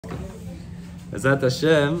Ezat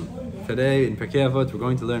Hashem, today in Pirkei Avot we're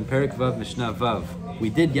going to learn Perek Vav Mishnah Vav. We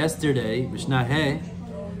did yesterday Mishnah He,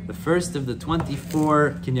 the first of the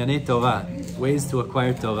 24 Kinyanei Torah, ways to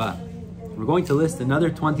acquire Torah. We're going to list another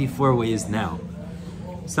 24 ways now.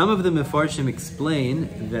 Some of the Mefarshim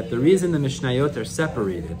explain that the reason the Mishnayot are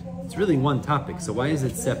separated, it's really one topic, so why is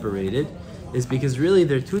it separated? Is because really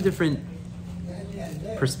they're two different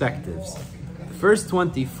perspectives. The first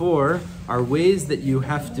 24 are ways that you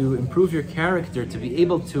have to improve your character to be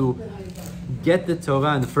able to get the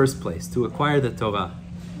Torah in the first place, to acquire the Torah.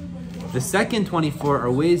 The second 24 are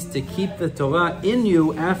ways to keep the Torah in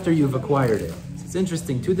you after you've acquired it. It's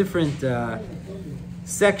interesting, two different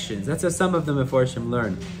sections. That's how some of the Mefarshim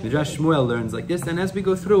learn. Midrash Shmuel learns like this, and as we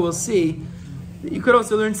go through, we'll see that you could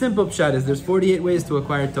also learn simple pshat. There's 48 ways to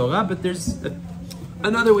acquire Torah, but there's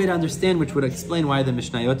another way to understand which would explain why the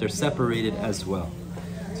Mishnayot are separated as well.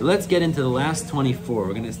 So let's get into the last 24.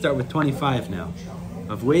 We're going to start with 25 now,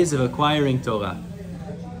 of ways of acquiring Torah.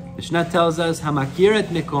 Mishnah tells us, Hamakir et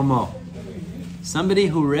Mekomo, somebody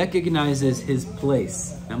who recognizes his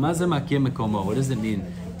place. Now, Maza Makir Mekomo, what does it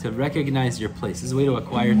mean to recognize your place? This is a way to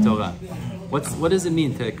acquire Torah. What does it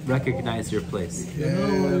mean to recognize your place? You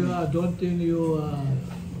know, don't think you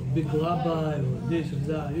big rabbi or this and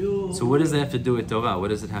that. So what does that have to do with Torah? What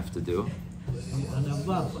does it have to do?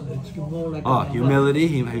 It's more like humility.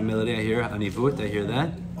 Humility, I hear. Anivut, I hear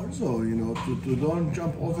that. Also, to don't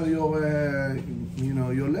jump over your,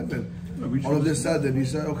 your level. All of a sudden, you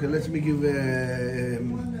say, okay, let me give.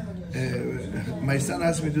 My son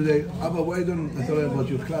asked me today, Abba, why don't I told him about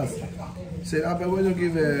your class? He said, Abba, why don't you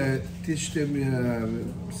teach them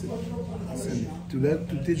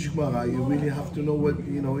to teach Gemara? You really have to know what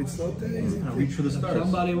It's not easy. Reach for the stars.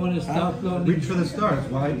 Somebody want to start learning. Reach for the stars.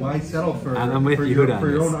 Why settle for I'm with for you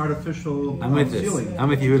your own artificial ceiling? I'm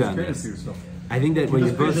with you on this. I think that what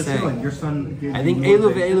you're both saying. Your son I think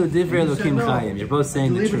Elu ve'elu divrei Elokim chayim. You're both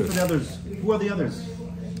saying the truth. For the others. Who are the others?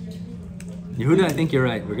 Yehuda, I think you're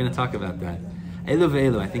right. We're going to talk about that. Elu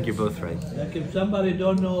ve'elu, I think you're both right. Like if somebody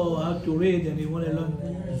don't know how to read and you want to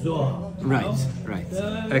learn Zohar. Right.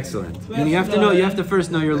 Excellent. And you have to know. You have to first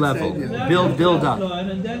know your level. Build up.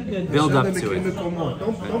 Build up to it.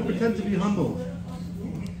 Don't pretend to be humble.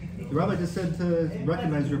 The rabbi just said to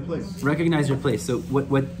recognize your place. Recognize your place. So what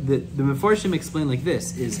the Mefarshim explain like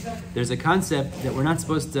this is there's a concept that we're not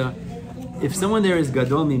supposed to. If someone there is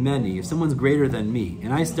gadol mimeni, if someone's greater than me,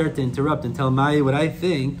 and I start to interrupt and tell Mai what I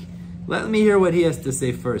think, let me hear what he has to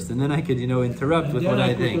say first, and then I could, interrupt with what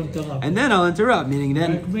I think. And then I'll interrupt, meaning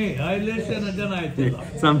then... Like me, I listen and then I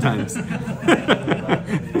interrupt. Sometimes.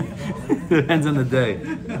 Depends on the day.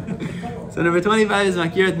 So number 25 is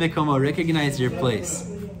Makirat Mekomo, recognize your place.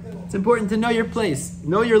 It's important to know your place,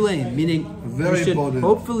 know your lane, meaning Very you should important.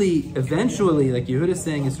 hopefully, eventually, like Yehuda is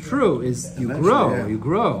saying is true, is you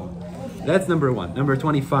grow. That's number 1. Number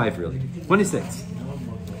 25, really. 26.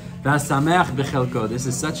 V'asameach b'chelko. This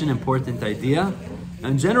is such an important idea.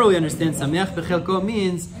 In general, we understand sameach b'chelko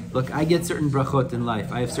means, look, I get certain brachot in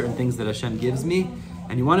life. I have certain things that Hashem gives me,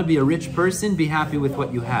 and you want to be a rich person, be happy with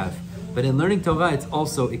what you have. But in learning Torah, it's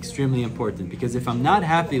also extremely important, because if I'm not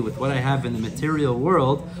happy with what I have in the material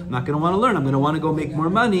world, I'm not going to want to learn. I'm going to want to go make more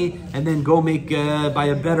money, and then go buy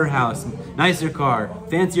a better house, nicer car,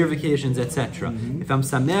 fancier vacations, etc. If I'm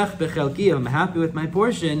sameach b'chelki, if I'm happy with my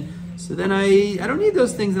portion, so then I don't need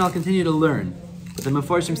those things, and I'll continue to learn. But the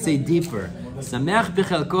Mefarshim say deeper. Sameach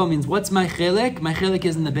b'chelko means, what's my chelek? My chelek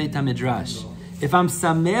is in the Beit HaMidrash. If I'm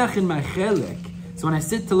sameach in my chelek, so when I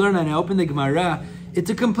sit to learn and I open the Gemara, it's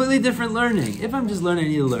a completely different learning. If I'm just learning, I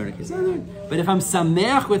need to learn. But if I'm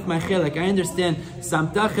sameach with my chelek, I understand,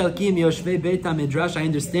 samta chelki miyoshvei Beit HaMidrash, I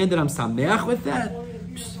understand that I'm sameach with that.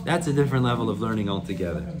 That's a different level of learning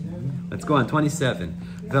altogether. Let's go on, 27.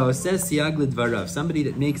 Somebody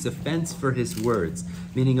that makes offense for his words,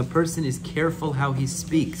 meaning a person is careful how he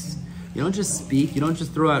speaks. You don't just speak, you don't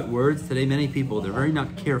just throw out words. Today, many people, they're very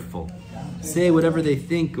not careful. Say whatever they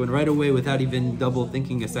think and right away without even double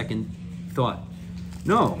thinking a second thought.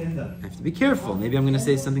 No, I have to be careful. Maybe I'm going to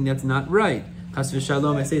say something that's not right. Chas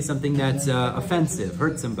v'shalom, I say something that's offensive,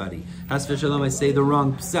 hurt somebody. Chas v'shalom, I say the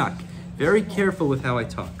wrong psak. Very careful with how I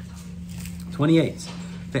talk. 28.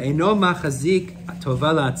 Ve'eno machazik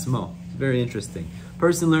tova la'atzmo. Very interesting.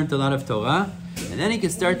 Person learned a lot of Torah, and then he can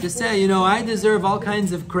start to say, I deserve all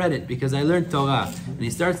kinds of credit because I learned Torah. And he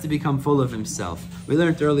starts to become full of himself. We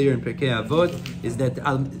learned earlier in Pirkei Avot is that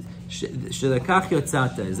Shelekach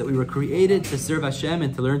yotzata, is that we were created to serve Hashem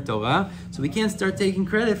and to learn Torah, so we can't start taking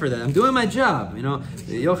credit for that. I'm doing my job.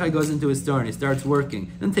 Yochai goes into his store and he starts working.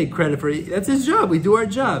 Doesn't take credit for it. That's his job. We do our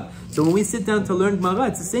job. So when we sit down to learn Gemara,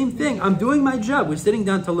 it's the same thing. I'm doing my job. We're sitting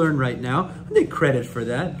down to learn right now. I don't take credit for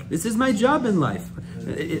that. This is my job in life.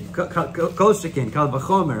 Kol shekin, kal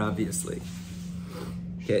v'chomer, obviously.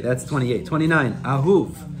 Okay, that's 28. 29,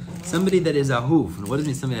 ahuv. Somebody that is ahuv. What does it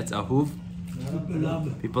mean, somebody that's ahuv? People love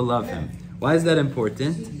him. People love him. Why is that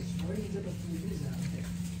important?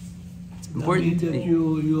 It's important that means that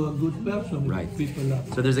you're a good person. Right. People love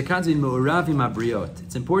you. So there's a concept in Mu'uravim Abriot.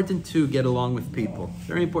 It's important to get along with people.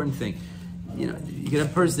 Very important thing. You get a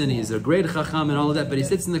person, he's a great chacham and all of that, but he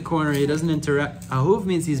sits in the corner, he doesn't interact. Ahuv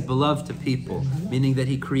means he's beloved to people, meaning that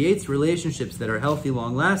he creates relationships that are healthy,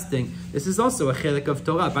 long-lasting. This is also a chelik of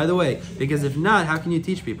Torah, by the way, because if not, how can you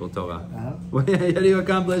teach people Torah? How do you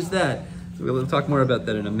accomplish that? We'll talk more about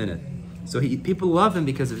that in a minute. So people love him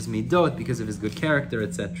because of his midot, because of his good character,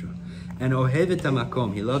 etc. And ohevet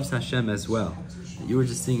hamakom, he loves Hashem as well. You were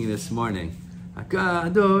just singing this morning.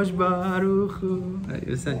 HaKadosh Baruch Hu.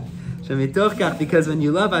 You were saying, because when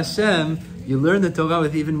you love Hashem, you learn the Torah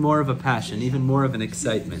with even more of a passion, even more of an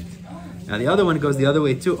excitement. Now the other one goes the other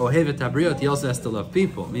way too. Ohevet habriot, he also has to love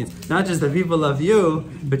people. It means not just that people love you,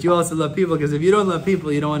 but you also love people, because if you don't love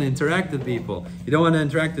people, you don't want to interact with people. You don't want to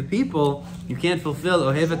interact with people, you can't fulfill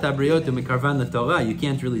Ohevet habriot u'mikarvan the Torah. You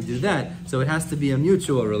can't really do that. So it has to be a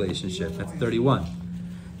mutual relationship. That's 31.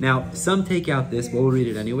 Now, some take out this, but we'll read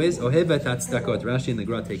it anyways. Ohevet hatzedakot, Rashi and the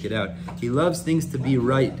Gra take it out. He loves things to be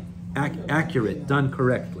right, accurate, done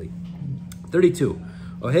correctly. 32.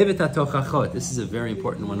 Ohevet hatochachot. This is a very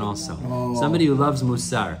important one also. Somebody who loves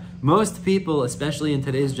musar. Most people, especially in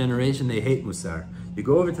today's generation, they hate musar. You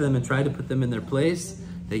go over to them and try to put them in their place,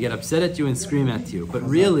 they get upset at you and scream at you. But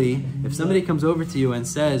really, if somebody comes over to you and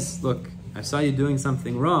says, look, I saw you doing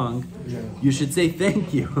something wrong, you should say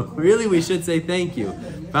thank you. Really, we should say thank you.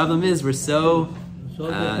 Problem is, we're so... So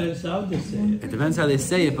it depends how they say it. It depends how they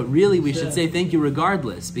say it, but really we should say thank you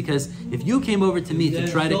regardless, because if you came over to me to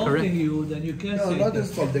try to correct you, then you can't say not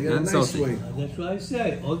insult, they get a nice way. That's what I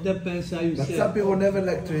say. All depends how you But say some people never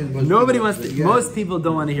like to hear. Nobody wants to. Most people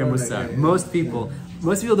don't want to hear musar. Most people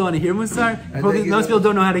don't want to hear musar. Most people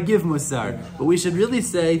don't know how to give musar. But we should really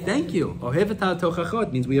say thank you. Ohevet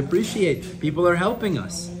hatochachot means we appreciate. People are helping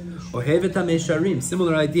us. Ohevet hamesharim,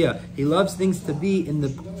 similar idea. He loves things to be in the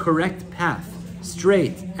correct path.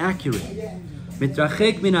 Straight, accurate.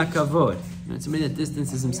 Mitrachek min hakavod. Somebody that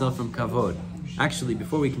distances himself from kavod. Actually,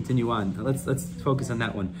 before we continue on, let's focus on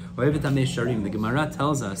that one. Ohevet hamesharim. The Gemara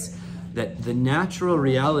tells us that the natural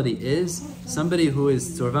reality is somebody who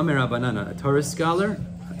is tzorva merabanan, a Torah scholar,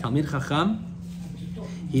 a Talmid Chacham,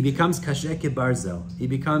 he becomes kasheh kebarzel. He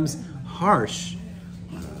becomes harsh,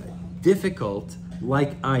 difficult,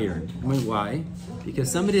 like iron. Why?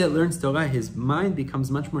 Because somebody that learns Torah, his mind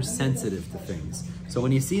becomes much more sensitive to things. So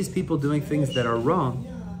when he sees people doing things that are wrong,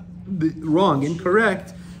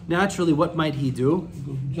 incorrect, naturally what might he do?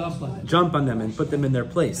 Jump on them and put them in their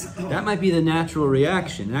place. That might be the natural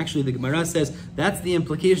reaction. And actually the Gemara says that's the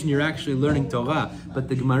implication, you're actually learning Torah. But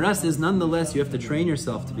the Gemara says nonetheless you have to train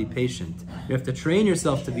yourself to be patient. You have to train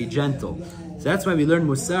yourself to be gentle. So that's why we learn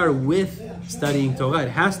Musar with studying Torah. It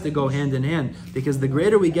has to go hand in hand, because the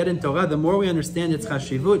greater we get in Torah, the more we understand its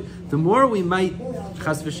chashivut, the more we might,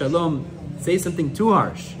 chas v'shalom, say something too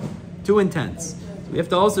harsh, too intense. So we have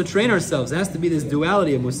to also train ourselves. It has to be this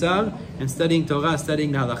duality of Musar and studying Torah,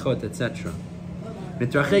 studying the halachot, etc.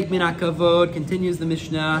 Mitrachek min hakavod, continues the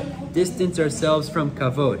Mishnah, distance ourselves from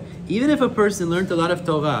kavod. Even if a person learned a lot of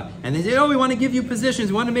Torah, and they say, oh, we want to give you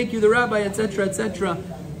positions, we want to make you the rabbi, etc., etc.,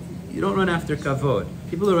 you don't run after kavod.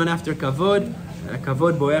 People who run after kavod,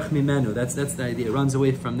 kavod boech mimenu. That's the idea. It runs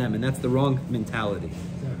away from them, and that's the wrong mentality.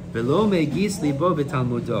 Velo me'gis libo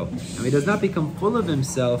b'talmudo. And he does not become full of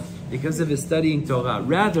himself because of his studying Torah.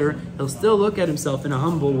 Rather, he'll still look at himself in a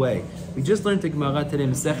humble way. We just learned the Gemara today,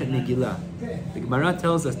 Masechet Megillah. The Gemara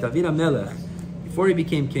tells us, David HaMelech, before he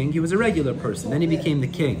became king, he was a regular person. Then he became the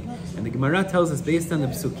king. And the Gemara tells us, based on the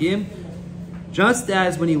Psukim, just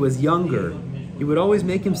as when he was younger, he would always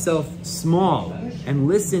make himself small and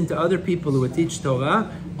listen to other people who would teach Torah.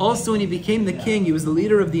 Also, when he became the king, he was the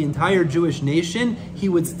leader of the entire Jewish nation. He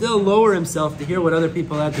would still lower himself to hear what other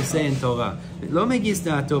people had to say in Torah.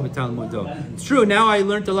 It's true, now I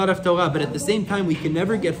learned a lot of Torah, but at the same time, we can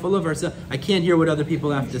never get full of ourselves. I can't hear what other people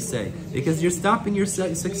have to say, because you're stopping your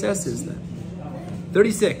successes then.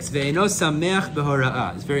 36.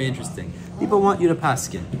 It's very interesting. People want you to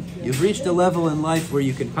paskin. You've reached a level in life where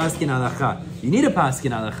you can paskin halacha. You need a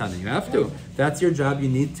paskin halacha, you have to. That's your job, you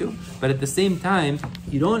need to. But at the same time,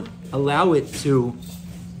 you don't allow it to,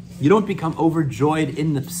 you don't become overjoyed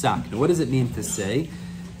in the psak. Now, what does it mean to say?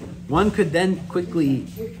 One could then quickly,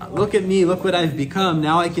 look at me, look what I've become.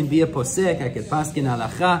 Now I can be a posek, I can paskin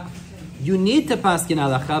halacha. You need to paskin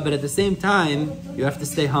halacha, but at the same time, you have to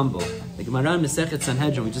stay humble. The Gemara in Masechet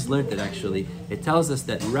Sanhedrin, we just learned it actually. It tells us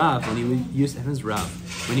that Rav, when he would use,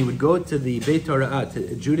 when he would go to the Beit Torah to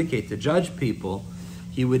adjudicate, to judge people,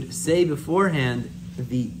 he would say beforehand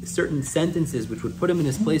the certain sentences which would put him in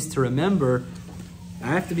his place to remember. I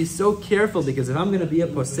have to be so careful because if I'm going to be a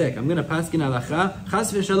posek, I'm going to paskin halacha,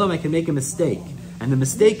 chas v'shalom, I can make a mistake. And the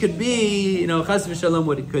mistake could be, chas v'shalom,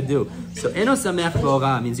 what it could do. So, eno sameach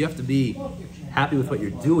b'ora means you have to be happy with what you're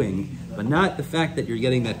doing, but not the fact that you're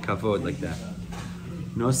getting that kavod like that.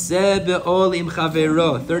 Noseh be'ol im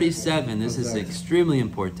chavero, 37, this is extremely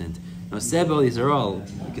important. Noseh be'ol, these are all,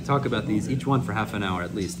 we could talk about these, each one for half an hour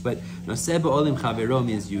at least, but noseh be'ol im chavero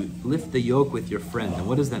means you lift the yoke with your friend. And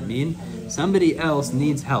what does that mean? Somebody else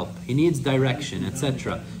needs help, he needs direction,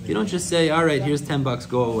 etc. You don't just say, all right, here's $10,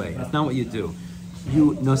 go away. That's not what you do.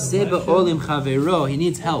 You noseh be'ol im chavero, he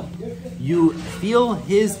needs help. You feel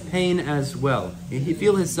his pain as well. You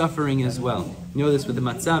feel his suffering as well. You know this with the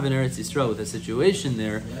matzav in Eretz Yisrael, with the situation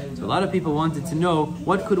there. So a lot of people wanted to know,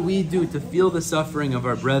 what could we do to feel the suffering of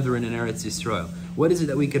our brethren in Eretz Yisrael? What is it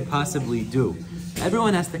that we could possibly do?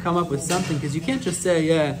 Everyone has to come up with something, because you can't just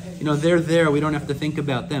say, they're there, we don't have to think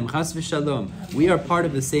about them. Chas v'shalom. We are part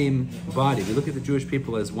of the same body. We look at the Jewish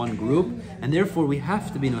people as one group, and therefore we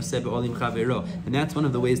have to be noseh be'ol im chavero. And that's one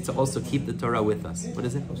of the ways to also keep the Torah with us. What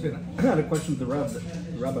is it? I had a question to the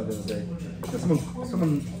rabbi the other day.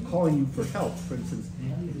 Someone calling you for help, for instance,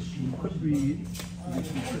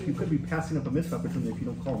 you could be passing up a mitzvah opportunity if you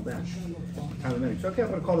don't call him back. So, okay, I'm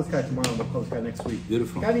going to call this guy tomorrow, I'm going to call this guy next week.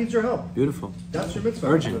 Beautiful. The guy needs your help. Beautiful. That's your mitzvah.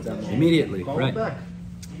 Urgent. Immediately. Call right. him back.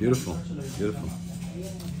 Beautiful. Beautiful.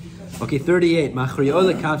 Okay, 38. Machri'o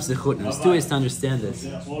lekav zechut. There's two ways to understand this.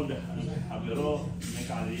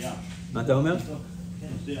 מה אתה אומר?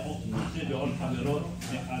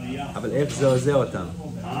 אבל איך זה עוזר אותם?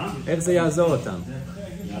 איך זה יעזור אותם?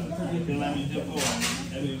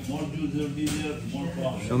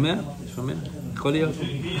 שומע? שומע? יכול להיות.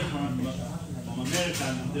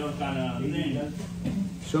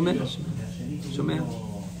 שומע? שומע?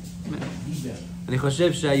 אני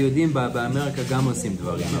חושב שהיהודים באמריקה גם עושים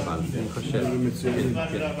דברים, אבל אני חושב.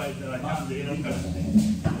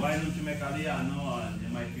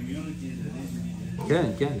 כן,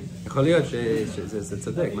 כן. יכול להיות שזה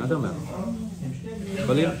צודק, מה אתה אומר?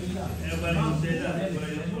 יכול להיות?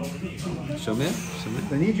 שומע? שומע?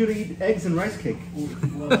 I need you to eat eggs and rice cake.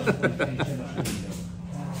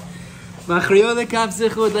 Machri'o lekav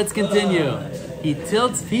zechut, let's continue. He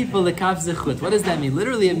tilts people lekav zechut. What does that mean?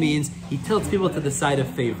 Literally it means he tilts people to the side of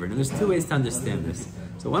favor. And there's two ways to understand this.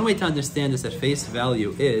 So one way to understand this at face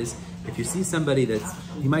value is, if you see somebody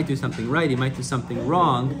he might do something right, he might do something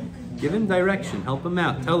wrong, give him direction, help him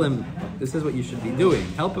out, tell him this is what you should be doing.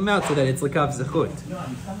 Help him out so that it's lekav zechut.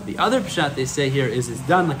 The other pshat they say here is it's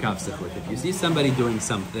done lekav zechut. If you see somebody doing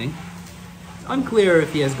something, it's unclear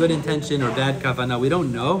if he has good intention or bad kavanah, we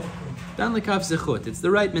don't know. Dan lekav zechut. It's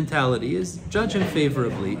the right mentality. Is judge him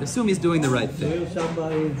favorably. Assume he's doing the right thing. There's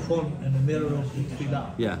somebody in front in the middle of the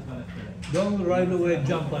tefillah. Yeah. Don't right away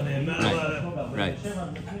jump on him. Right.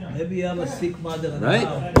 Maybe you have a sick mother in the Right.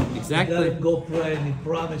 house. Exactly. You gotta go pray and he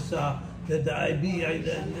promised that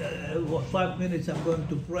 5 minutes I'm going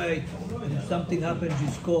to pray, and if something happens,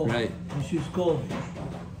 she's cold. Right. And she's cold.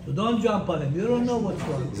 So don't jump on him. You don't know what's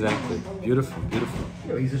wrong. Exactly. Beautiful. Beautiful.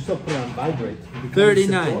 He's still put on vibrate.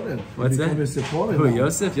 39. What's that? Supportive. Who,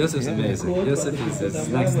 Yosef? Yosef's amazing. Yosef is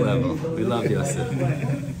next level. We love Yosef.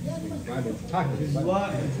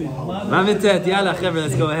 Lamitet, yalla, chevra,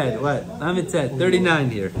 let's go ahead. What? Lamitet, 39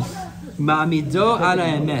 here. Ma'amido ala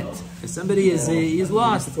emet. If somebody he's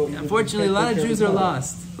lost. Unfortunately, a lot of Jews are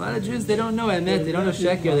lost. A lot of Jews, they don't know emet, they don't know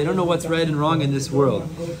sheker, they don't know what's right and wrong in this world.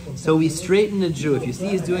 So we straighten a Jew. If you see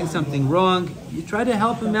he's doing something wrong, you try to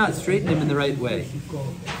help him out, straighten him in the right way.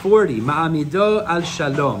 40. Ma'amido al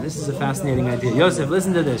shalom. This is a fascinating idea. Yosef,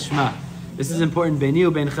 listen to this. Shema. This is important. Beni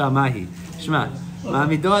u bencha mahi. Shema.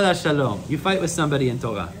 Ma'amido al shalom. You fight with somebody in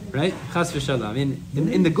Torah, right? Chas v'shalom.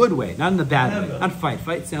 In the good way, not in the bad way. Not fight.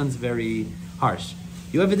 Fight sounds very harsh.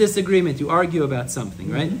 You have a disagreement. You argue about something,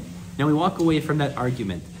 right? Now we walk away from that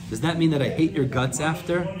argument. Does that mean that I hate your guts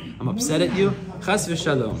after? I'm upset at you? Chas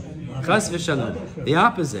v'shalom. Chas v'shalom. The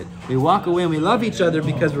opposite. We walk away and we love each other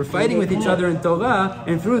because we're fighting with each other in Torah,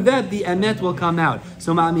 and through that the emet will come out.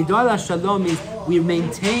 So ma'amido ala shalom means we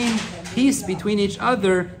maintain peace between each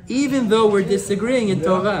other, even though we're disagreeing in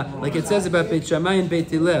Torah. Like it says about Beit Shammai and Beit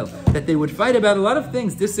Hillel, that they would fight about a lot of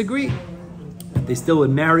things, disagree. They still would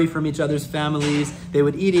marry from each other's families. They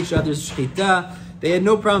would eat each other's shchita. They had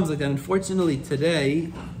no problems like that. Unfortunately,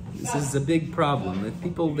 today, this is a big problem. That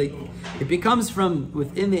people, it becomes from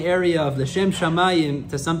within the area of L'Shem Shamayim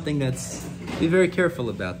to something that's, be very careful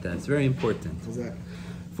about that. It's very important. Exactly.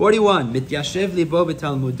 41, Mityashev libo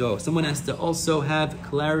b'talmudo. Someone has to also have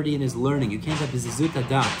clarity in his learning. You can't have zizut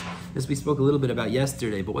hadat. This we spoke a little bit about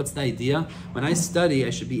yesterday, but what's the idea? When I study, I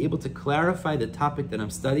should be able to clarify the topic that I'm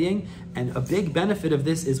studying, and a big benefit of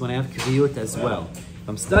this is when I have kviyut as well. If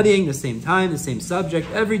I'm studying the same time, the same subject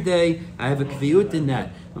every day, I have a kviyut in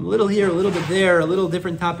that. I'm a little here, a little bit there, a little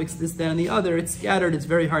different topics, this, that, and the other. It's scattered. It's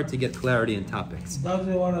very hard to get clarity in topics. That's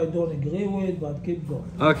the one I don't agree with, but keep going.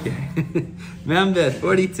 Okay. Membet,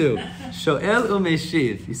 42. Shoel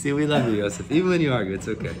umeshiv. You see, we love you, Yosef. Even when you argue, it's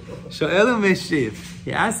okay. Shoel umeshiv.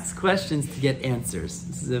 He asks questions to get answers.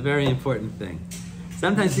 This is a very important thing.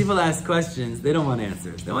 Sometimes people ask questions, they don't want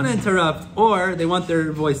answers. They want to interrupt, or they want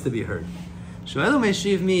their voice to be heard. Shoel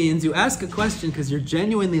umeshiv means you ask a question because you're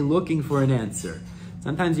genuinely looking for an answer.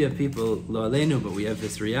 Sometimes you have people, lo aleinu, but we have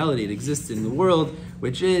this reality, it exists in the world,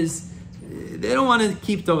 which is, they don't want to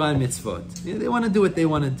keep Torah and mitzvot. They want to do what they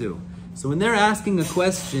want to do. So when they're asking a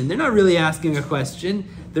question, they're not really asking a question,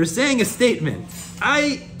 they're saying a statement.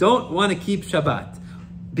 I don't want to keep Shabbat.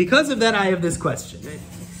 Because of that, I have this question.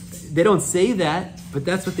 They don't say that, but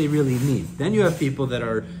that's what they really mean. Then you have people that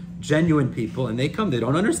are genuine people, and they come, they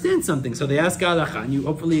don't understand something, so they ask halacha, and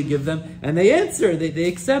hopefully you give them, and they answer, they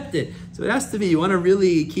accept it. So it has to be, you want to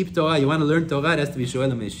really keep Torah, you want to learn Torah, it has to be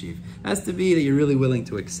shoel umeshiv. It has to be that you're really willing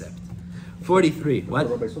to accept. 43, what?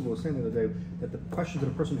 Rabbi Silva was saying the other day that the questions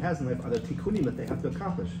that a person has in life are the tikkunim that they have to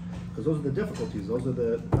accomplish. Because those are the difficulties,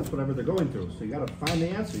 that's whatever they're going through. So you got to find the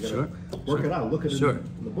answer, you got to work it out, look at it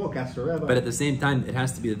in the book, ask the rabbi. But at the same time, it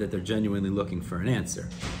has to be that they're genuinely looking for an answer.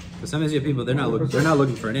 Because sometimes you have people, they're not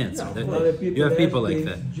looking for an answer. You have people like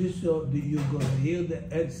that. Just so that you're going to hear the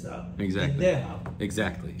answer. Exactly.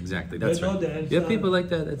 Exactly. That's right. You have people like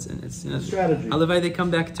that. It's strategy. Halavai, they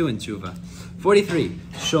come back to in tshuva. 43.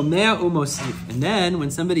 Shomea umosif. And then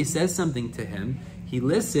when somebody says something to him, he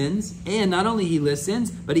listens, and not only he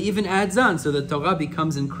listens, but he even adds on, so the Torah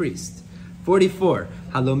becomes increased. 44.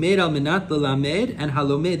 Halomed al menat lalamed, and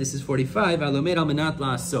halomed, this is 45, halomed al menat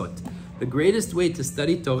la'asot. The greatest way to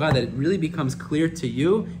study Torah, that it really becomes clear to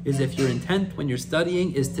you, is if your intent when you're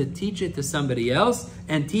studying is to teach it to somebody else,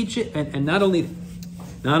 and teach it, and not only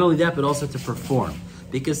that, but also to perform.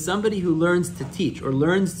 Because somebody who learns to teach or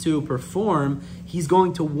learns to perform, he's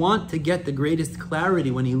going to want to get the greatest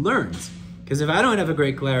clarity when he learns. Because if I don't have a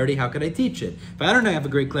great clarity, how could I teach it? If I don't have a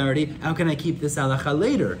great clarity, how can I keep this halacha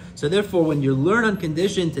later? So therefore, when you learn on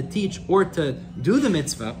condition to teach or to do the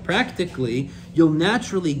mitzvah, practically, you'll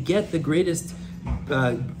naturally get the greatest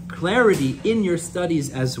clarity in your studies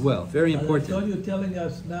as well. Very important. I thought you're telling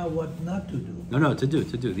us now what not to do. No, to do.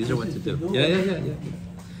 These are what to do. Yeah.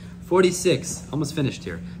 46, almost finished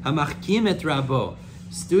here. Hamachkim et rabo.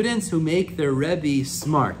 Students who make their Rebbe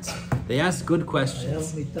smart. They ask good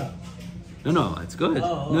questions. No, it's good.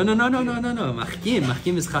 No.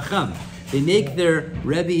 Machkim is chacham. They make their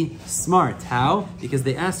Rebbe smart. How? Because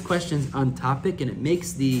they ask questions on topic, and it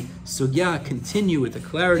makes the sugya continue with the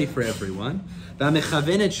clarity for everyone. And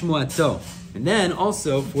then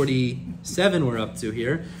also 47 we're up to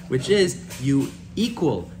here, which is you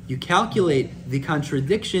calculate the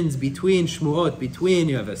contradictions between shmuot,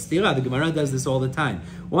 you have a stira, the Gemara does this all the time.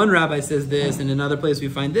 One rabbi says this, and another place we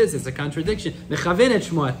find this, it's a contradiction. Mechavenet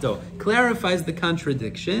shmuato, clarifies the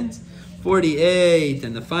contradictions. 48,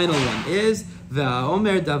 and the final one is,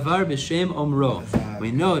 Va'omer davar b'shem omro.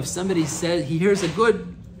 We know if somebody says, he hears a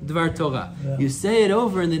good dvar Torah, you say it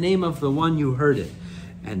over in the name of the one you heard it.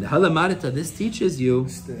 And the halamarita, this teaches you,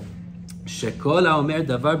 Shekol haomer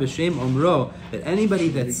davar b'shem omro, that anybody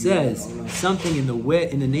that says something in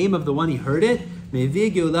the name of the one he heard it,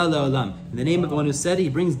 mevi geula la'olam. In the name of the one who said it, he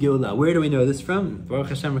brings geula. Where do we know this from? Baruch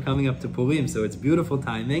Hashem, we're coming up to Purim, so it's beautiful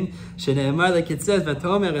timing. Shene'emar, like it says,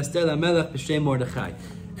 V'tomer Esther lamelech b'shem Mordechai.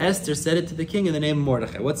 Esther said it to the king in the name of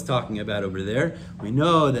Mordechai. What's talking about over there? We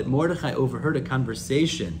know that Mordechai overheard a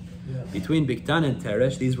conversation between Bigtan and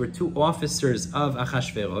Teresh. These were two officers of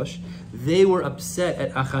Achashverosh. They were upset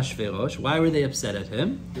at Achashverosh. Why were they upset at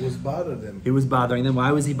him? He was bothering them. He was bothering them.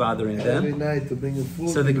 Why was he bothering them? Every night to bring him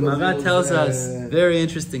food. So the Gemara tells us, very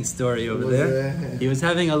interesting story over there. He was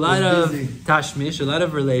having a lot of tashmish, a lot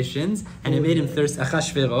of relations, and it made him thirst,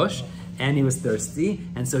 Achashverosh. and he was thirsty,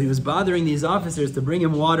 and so he was bothering these officers to bring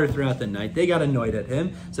him water throughout the night. They got annoyed at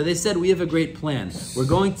him, so they said, we have a great plan. We're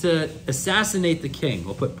going to assassinate the king.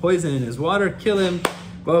 We'll put poison in his water, kill him.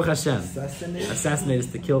 Baruch Hashem. Assassinate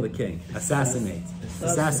is to kill the king. Assassinate.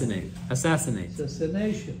 Assassinate.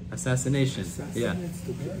 Assassination. Yeah.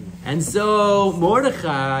 And so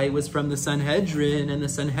Mordechai was from the Sanhedrin, and the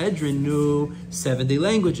Sanhedrin knew 70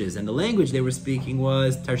 languages, and the language they were speaking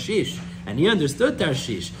was Tarshish, and he understood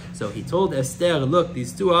Tarshish. So he told Esther, look,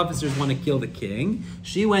 these two officers want to kill the king.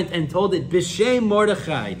 She went and told it B'Shem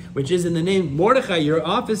Mordechai, which is in the name Mordechai, your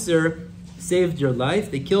officer saved your life.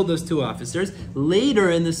 They killed those two officers. Later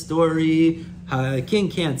in the story, the king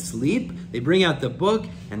can't sleep. They bring out the book,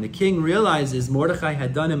 and the king realizes Mordechai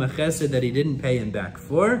had done him a chesed that he didn't pay him back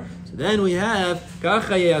for. So then we have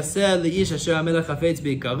parade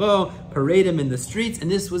him in the streets, and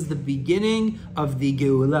this was the beginning of the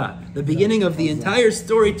Geulah, the beginning of the entire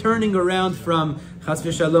story, turning around from Chas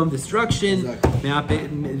v'Shalom destruction.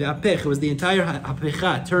 It was the entire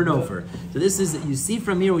hapecha, turnover. So this is, you see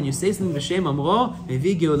from here, when you say something B'Shem Amro,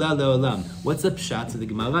 mevi Geulah le'olam. What's a pshat? So the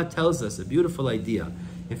Gemara tells us a beautiful idea.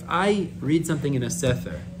 If I read something in a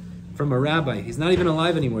sefer from a rabbi, he's not even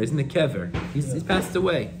alive anymore, he's in the kever, he's passed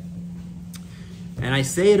away, and I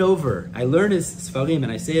say it over, I learn his Sfarim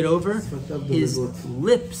and I say it over, his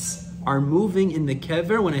lips are moving in the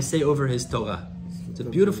kever when I say over his Torah. It's a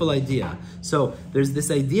beautiful idea. So there's this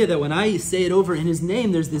idea that when I say it over in his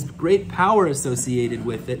name, there's this great power associated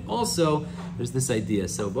with it. Also, there's this idea.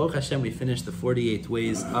 So Baruch Hashem, we finished the 48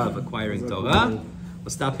 ways of acquiring Torah. We'll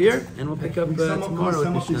stop here and we'll pick up tomorrow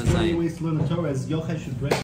with Mishnah Zayin.